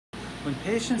When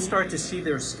patients start to see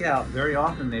their scalp, very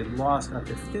often they've lost up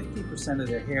to 50% of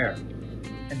their hair.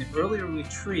 And the earlier we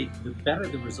treat, the better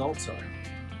the results are.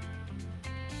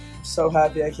 So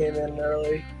happy I came in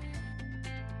early.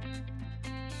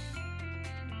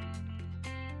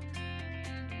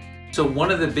 So one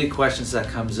of the big questions that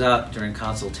comes up during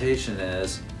consultation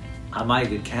is, am I a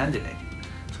good candidate?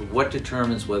 So what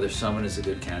determines whether someone is a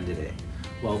good candidate?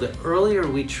 Well, the earlier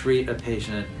we treat a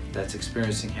patient that's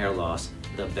experiencing hair loss,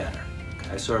 the better.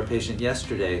 I saw a patient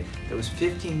yesterday that was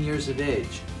 15 years of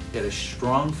age. He had a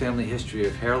strong family history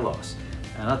of hair loss.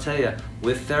 And I'll tell you,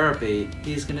 with therapy,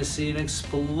 he's going to see an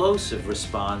explosive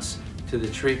response to the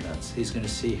treatments. He's going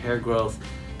to see hair growth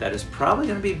that is probably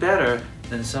going to be better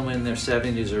than someone in their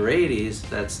 70s or 80s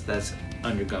that's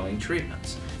undergoing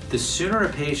treatments. The sooner a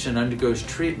patient undergoes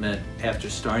treatment after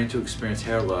starting to experience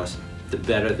hair loss, the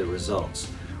better the results.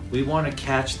 We want to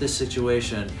catch this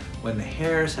situation when the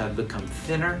hairs have become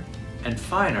thinner and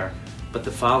finer, but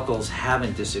the follicles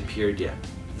haven't disappeared yet.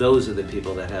 Those are the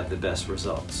people that have the best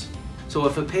results. So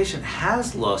if a patient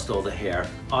has lost all the hair,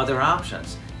 are there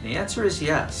options? The answer is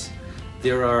yes.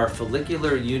 There are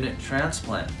follicular unit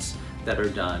transplants that are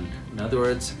done, in other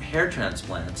words, hair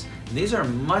transplants, and these are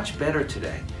much better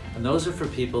today. And those are for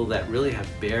people that really have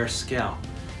bare scalp.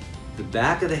 The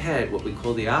back of the head, what we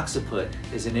call the occiput,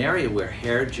 is an area where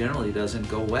hair generally doesn't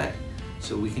go away.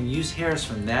 So we can use hairs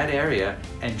from that area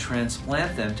and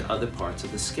transplant them to other parts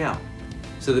of the scalp.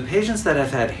 So the patients that have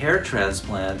had hair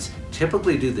transplants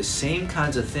typically do the same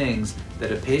kinds of things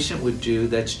that a patient would do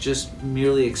that's just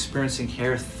merely experiencing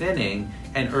hair thinning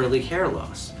and early hair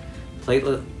loss.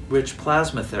 Platelet-rich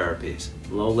plasma therapies,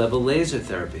 low-level laser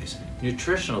therapies,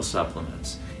 nutritional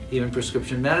supplements, even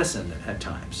prescription medicine at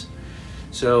times.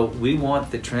 So we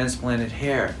want the transplanted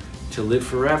hair to live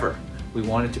forever. We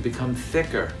want it to become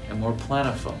thicker and more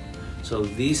plentiful. So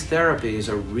these therapies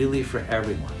are really for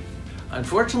everyone.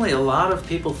 Unfortunately, a lot of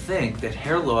people think that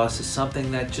hair loss is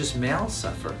something that just males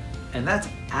suffer, and that's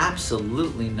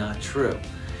absolutely not true.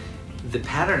 The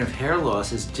pattern of hair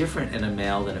loss is different in a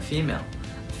male than a female.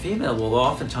 A female will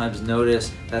oftentimes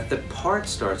notice that the part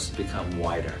starts to become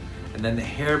wider, and then the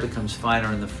hair becomes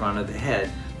finer in the front of the head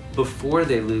before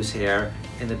they lose hair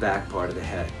in the back part of the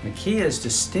head. The key is to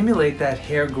stimulate that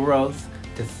hair growth,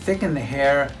 to thicken the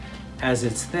hair as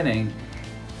it's thinning,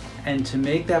 and to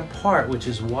make that part which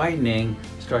is widening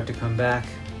start to come back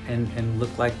and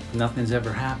look like nothing's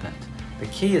ever happened. The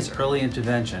key is early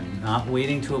intervention, not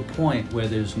waiting to a point where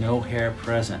there's no hair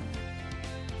present.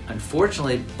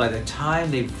 Unfortunately, by the time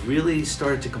they've really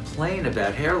started to complain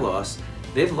about hair loss,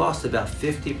 they've lost about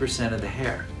 50% of the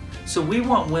hair. So we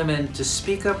want women to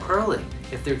speak up early.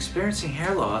 If they're experiencing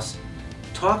hair loss,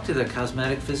 talk to their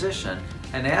cosmetic physician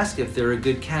and ask if they're a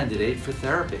good candidate for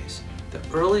therapies. The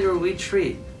earlier we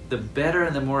treat, the better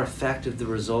and the more effective the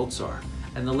results are,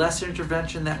 and the less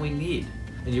intervention that we need.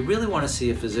 And you really want to see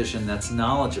a physician that's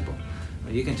knowledgeable.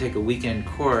 You can take a weekend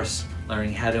course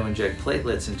learning how to inject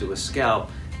platelets into a scalp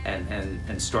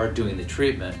and start doing the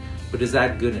treatment, but is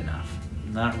that good enough?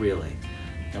 Not really.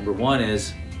 Number one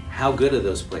is, how good are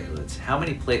those platelets? How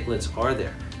many platelets are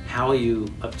there? How are you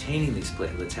obtaining these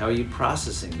platelets? How are you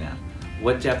processing them?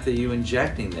 What depth are you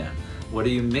injecting them? What are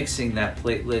you mixing that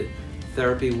platelet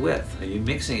therapy with? Are you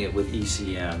mixing it with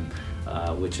ECM,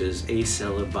 which is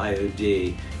ACell or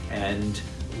BioD? And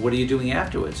what are you doing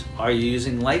afterwards? Are you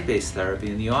using light-based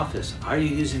therapy in the office? Are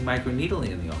you using microneedling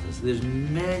in the office? There's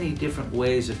many different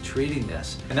ways of treating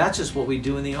this. And that's just what we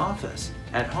do in the office.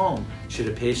 At home, should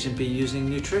a patient be using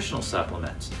nutritional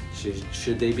supplements?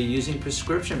 Should they be using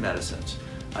prescription medicines?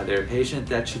 Are there a patient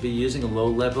that should be using a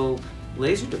low-level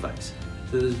laser device?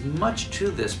 So there's much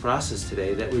to this process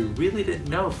today that we really didn't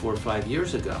know 4 or 5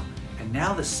 years ago. And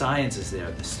now the science is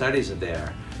there, the studies are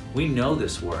there. We know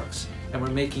this works, and we're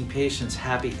making patients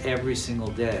happy every single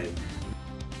day.